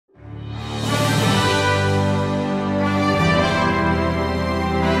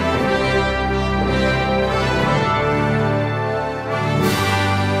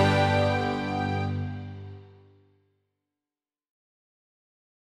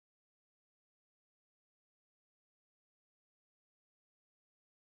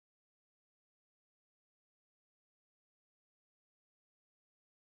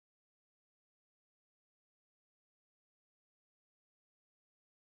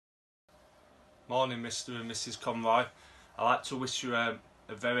Morning, Mr. and Mrs. Conroy. I'd like to wish you a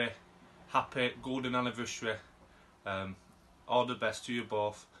very happy golden anniversary. All the best to you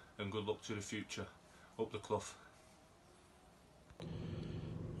both and good luck to the future. Up the clough.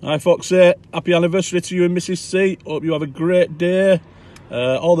 Hi Foxy, happy anniversary to you and Mrs. C. Hope you have a great day.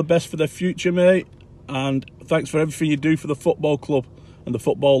 All the best for the future, mate. And thanks for everything you do for the football club and the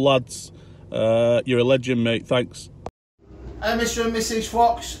football lads. You're a legend, mate. Thanks. Hey Mr. and Mrs.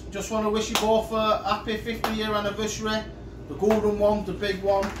 Fox, just want to wish you both a happy 50-year anniversary. The golden one, the big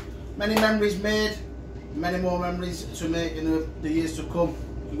one. Many memories made, many more memories to make in the years to come.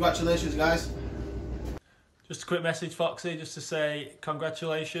 Congratulations, guys. Just a quick message, Foxy, just to say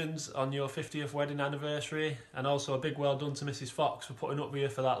congratulations on your 50th wedding anniversary, and also a big well done to Mrs. Fox for putting up with you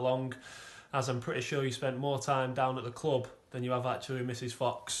for that long, as I'm pretty sure you spent more time down at the club than you have actually with Mrs.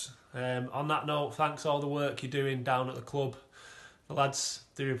 Fox. On that note, thanks for all the work you're doing down at the club. The lads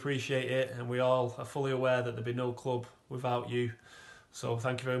do appreciate it, and we all are fully aware that there'd be no club without you. So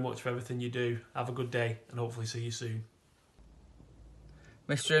thank you very much for everything you do. Have a good day, and hopefully see you soon.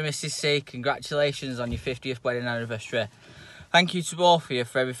 Mr. and Mrs. C, congratulations on your 50th wedding anniversary. Thank you to both of you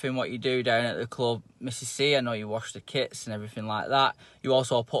for everything what you do down at the club. Mrs. C, I know you wash the kits and everything like that. You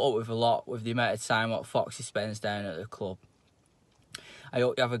also put up with a lot with the amount of time what Foxy spends down at the club. I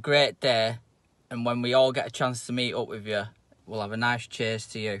hope you have a great day, and when we all get a chance to meet up with you, we'll have a nice cheers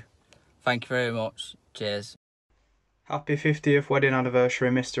to you. Thank you very much. Cheers. Happy 50th wedding anniversary,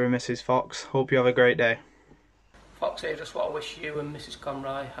 Mr. and Mrs. Fox. Hope you have a great day. Foxy, I just want to wish you and Mrs.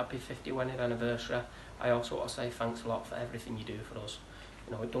 Conroy happy 50th wedding anniversary. I also want to say thanks a lot for everything you do for us.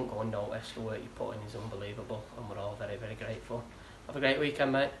 You know, it don't go unnoticed. The work you put in is unbelievable, and we're all very, very grateful. Have a great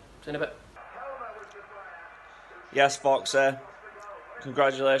weekend, mate. See you in a bit. Yes, Foxy.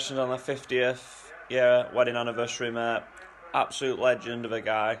 Congratulations on the 50th year wedding anniversary, mate. Absolute legend of a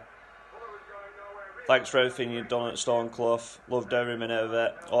guy. Thanks for everything you've done at Stoneclough. Loved every minute of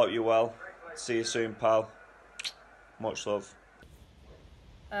it. Hope you're well. See you soon, pal. Much love.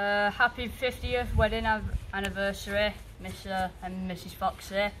 Happy 50th wedding anniversary, Mr. and Mrs.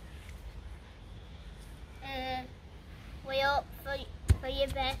 Foxy. We hope for your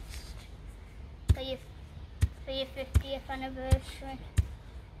best for your 50th anniversary.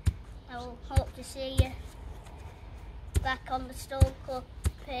 I will hope to see you back on the Stoneclough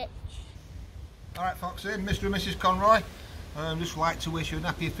pitch. Alright Foxy, Mr. and Mrs. Conroy, just like to wish you a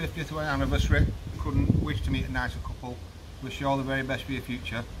happy 50th wedding anniversary. Couldn't wish to meet a nicer couple. Wish you all the very best for your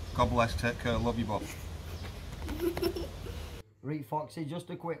future. God bless, take care, love you both. Right Foxy, just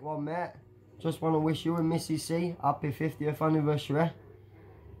a quick one mate. Just want to wish you and Mrs. C happy 50th anniversary.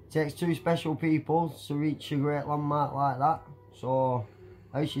 Takes two special people to reach a great landmark like that. So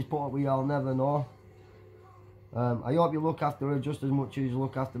how she's put up with you, I'll never know. I hope you look after her just as much as you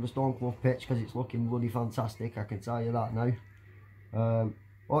look after the Stoneclough pitch, because it's looking bloody fantastic, I can tell you that now.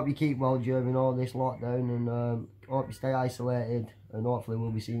 Hope you keep well during all this lockdown, and hope you stay isolated, and hopefully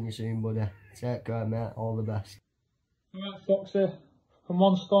we'll be seeing you soon, buddy. Take care, mate. All the best. Alright, Foxy. From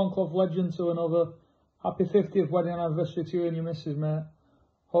one Stoneclough legend to another, happy 50th wedding anniversary to you and your missus, mate.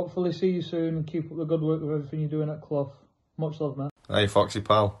 Hopefully see you soon, and keep up the good work with everything you're doing at Clough. Much love, mate. Hey, Foxy,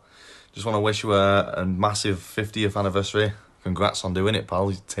 pal. Just want to wish you a massive 50th anniversary. Congrats on doing it, pal.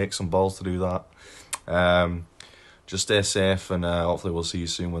 You take some balls to do that. Just stay safe, and hopefully we'll see you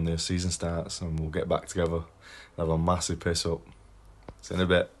soon when the season starts, and we'll get back together and have a massive piss up. See you in a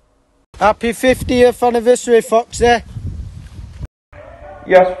bit. Happy 50th anniversary, Foxy.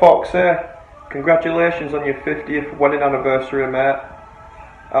 Yes, Foxy. Congratulations on your 50th wedding anniversary, mate.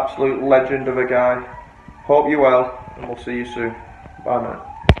 Absolute legend of a guy. Hope you're well, and we'll see you soon. Bye, mate.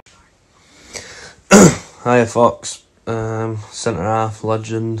 Hiya Fox, centre half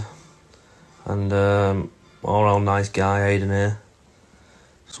legend, and all round nice guy, Aidan here.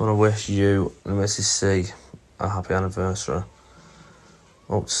 Just want to wish you and Mrs. C a happy anniversary.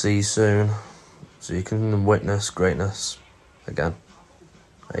 Hope to see you soon, so you can witness greatness again.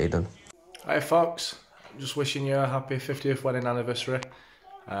 Aidan. Hi Fox, just wishing you a happy 50th wedding anniversary.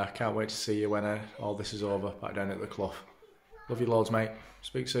 Can't wait to see you when all this is over, back down at the Clough. Love you loads, mate.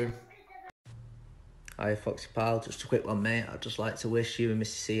 Speak soon. Hi Foxy pal, just a quick one mate. I'd just like to wish you and Mrs.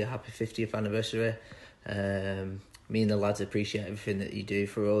 C a happy 50th anniversary. Me and the lads appreciate everything that you do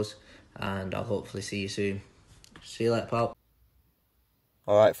for us, and I'll hopefully see you soon. See you later, pal.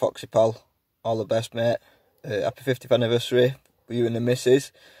 Alright Foxy pal, all the best mate. Happy 50th anniversary for you and the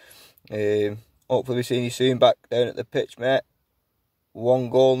missus. Hopefully we'll see you soon back down at the pitch mate. One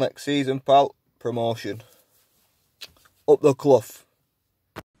goal next season pal, promotion. Up the Clough.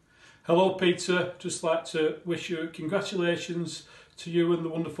 Hello Peter, just like to wish you congratulations to you and the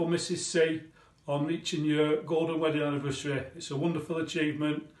wonderful Mrs. C on reaching your golden wedding anniversary. It's a wonderful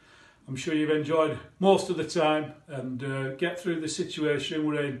achievement. I'm sure you've enjoyed most of the time, and get through the situation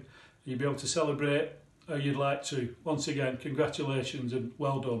we're in. You'll be able to celebrate how you'd like to. Once again, congratulations and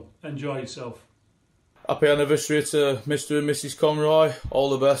well done. Enjoy yourself. Happy anniversary to Mr. and Mrs. Conroy. All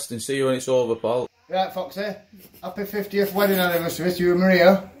the best and see you when it's over, pal. Right, Foxy. Happy 50th wedding anniversary to you and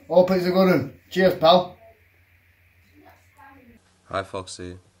Maria. Hope it's a good one. Cheers, pal. Hi,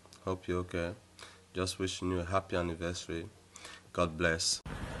 Foxy. Hope you're okay. Just wishing you a happy anniversary. God bless.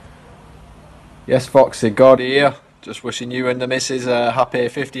 Yes, Foxy, God here. Just wishing you and the missus a happy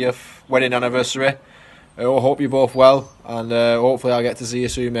 50th wedding anniversary. I hope you're both well, and hopefully I'll get to see you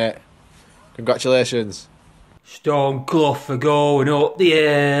soon, mate. Congratulations. Stoneclough for going up the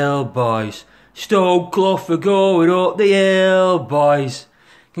hill, boys. Stoneclough for going up the hill, boys.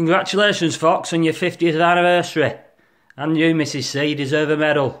 Congratulations, Fox, on your 50th anniversary. And you, Mrs. C, deserve a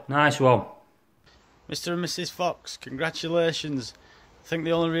medal. Nice one. Mr. and Mrs. Fox, congratulations. I think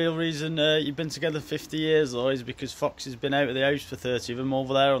the only real reason you've been together 50 years, though, is because Fox has been out of the house for 30 of them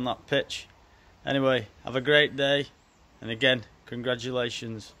over there on that pitch. Anyway, have a great day, and again,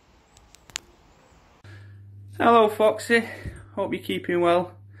 congratulations. Hello, Foxy. Hope you're keeping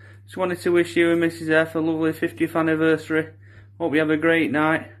well. Just wanted to wish you and Mrs. F a lovely 50th anniversary. Hope you have a great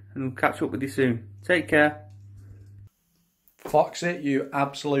night, and we'll catch up with you soon. Take care. Foxy, you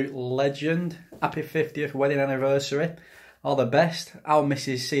absolute legend. Happy 50th wedding anniversary. All the best. How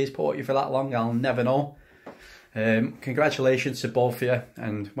Mrs. C has put you for that long, I'll never know. Congratulations to both of you,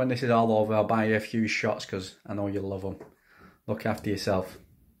 and when this is all over, I'll buy you a few shots because I know you'll love them. Look after yourself.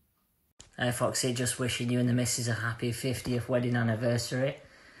 Foxy, just wishing you and the missus a happy 50th wedding anniversary.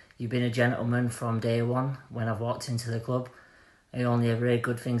 You've been a gentleman from day one when I've walked into the club. I only have heard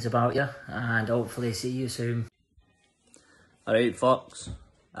good things about you, and hopefully see you soon. Alright, Fox.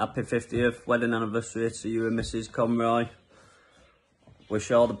 Happy 50th wedding anniversary to you and Mrs. Conroy. Wish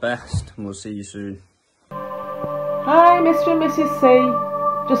you all the best, and we'll see you soon. Hi, Mr. and Mrs.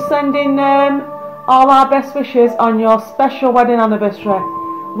 C. Just sending all our best wishes on your special wedding anniversary.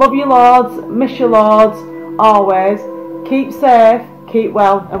 Love you loads, miss you loads, always. Keep safe, keep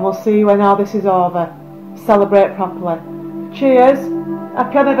well, and we'll see you when all this is over. Celebrate properly. Cheers.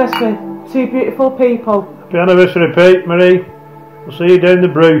 Happy anniversary. Two beautiful people. Happy anniversary, Pete, Marie. We'll see you down the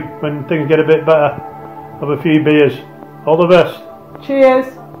brew when things get a bit better. Have a few beers. All the best. Cheers.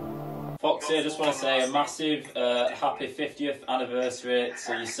 Foxy, I just want to say a massive happy 50th anniversary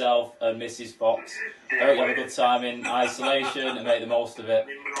to yourself and Mrs. Fox. I hope you have a good time in isolation and make the most of it.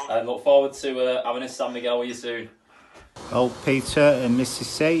 And look forward to having a San Miguel with you soon. Well, Peter and Mrs.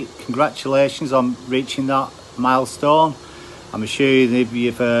 C, congratulations on reaching that milestone. I'm sure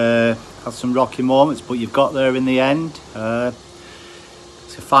you've had some rocky moments, but you've got there in the end.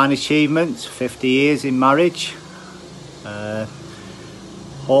 It's a fine achievement, 50 years in marriage.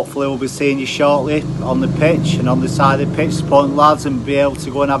 Hopefully we'll be seeing you shortly on the pitch and on the side of the pitch supporting lads, and be able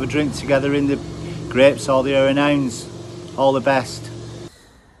to go and have a drink together in the grapes or the Hounds. All the best.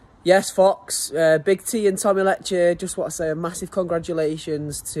 Yes, Fox, Big T and Tommy Lecture, just want to say a massive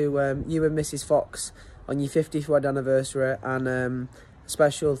congratulations to you and Mrs. Fox on your 50th wedding anniversary, and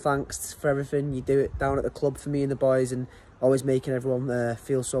special thanks for everything you do it down at the club for me and the boys, and always making everyone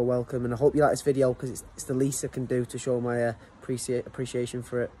feel so welcome. And I hope you like this video because it's the least I can do to show my appreciation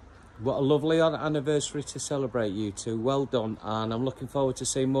for it. What a lovely anniversary to celebrate, you two. Well done, and I'm looking forward to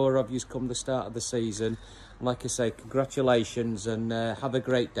seeing more of you come the start of the season. And like I say, congratulations, and have a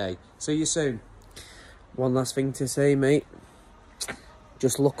great day. See you soon. One last thing to say, mate.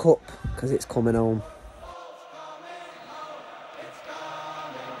 Just look up because it's coming home.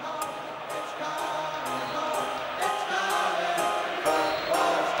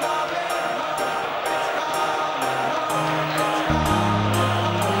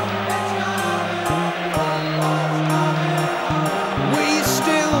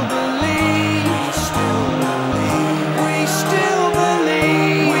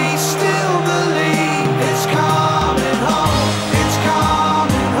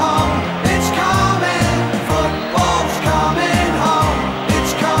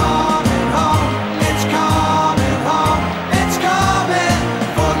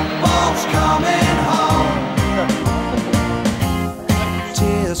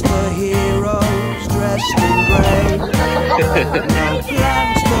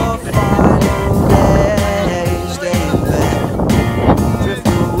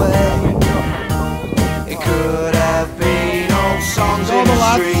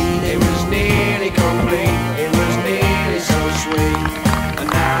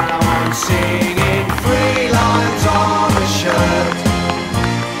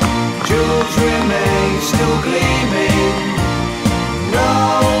 Jules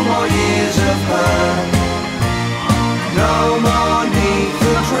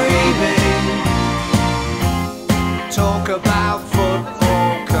about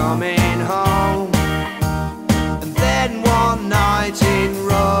football coming home. And then one night in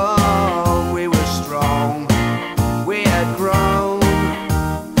Rome, we were strong, we had grown.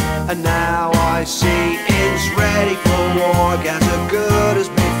 And now I see Ince ready for war, Gaz as good as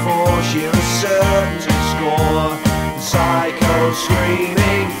before, Shearer's certain to score. And Psycho screams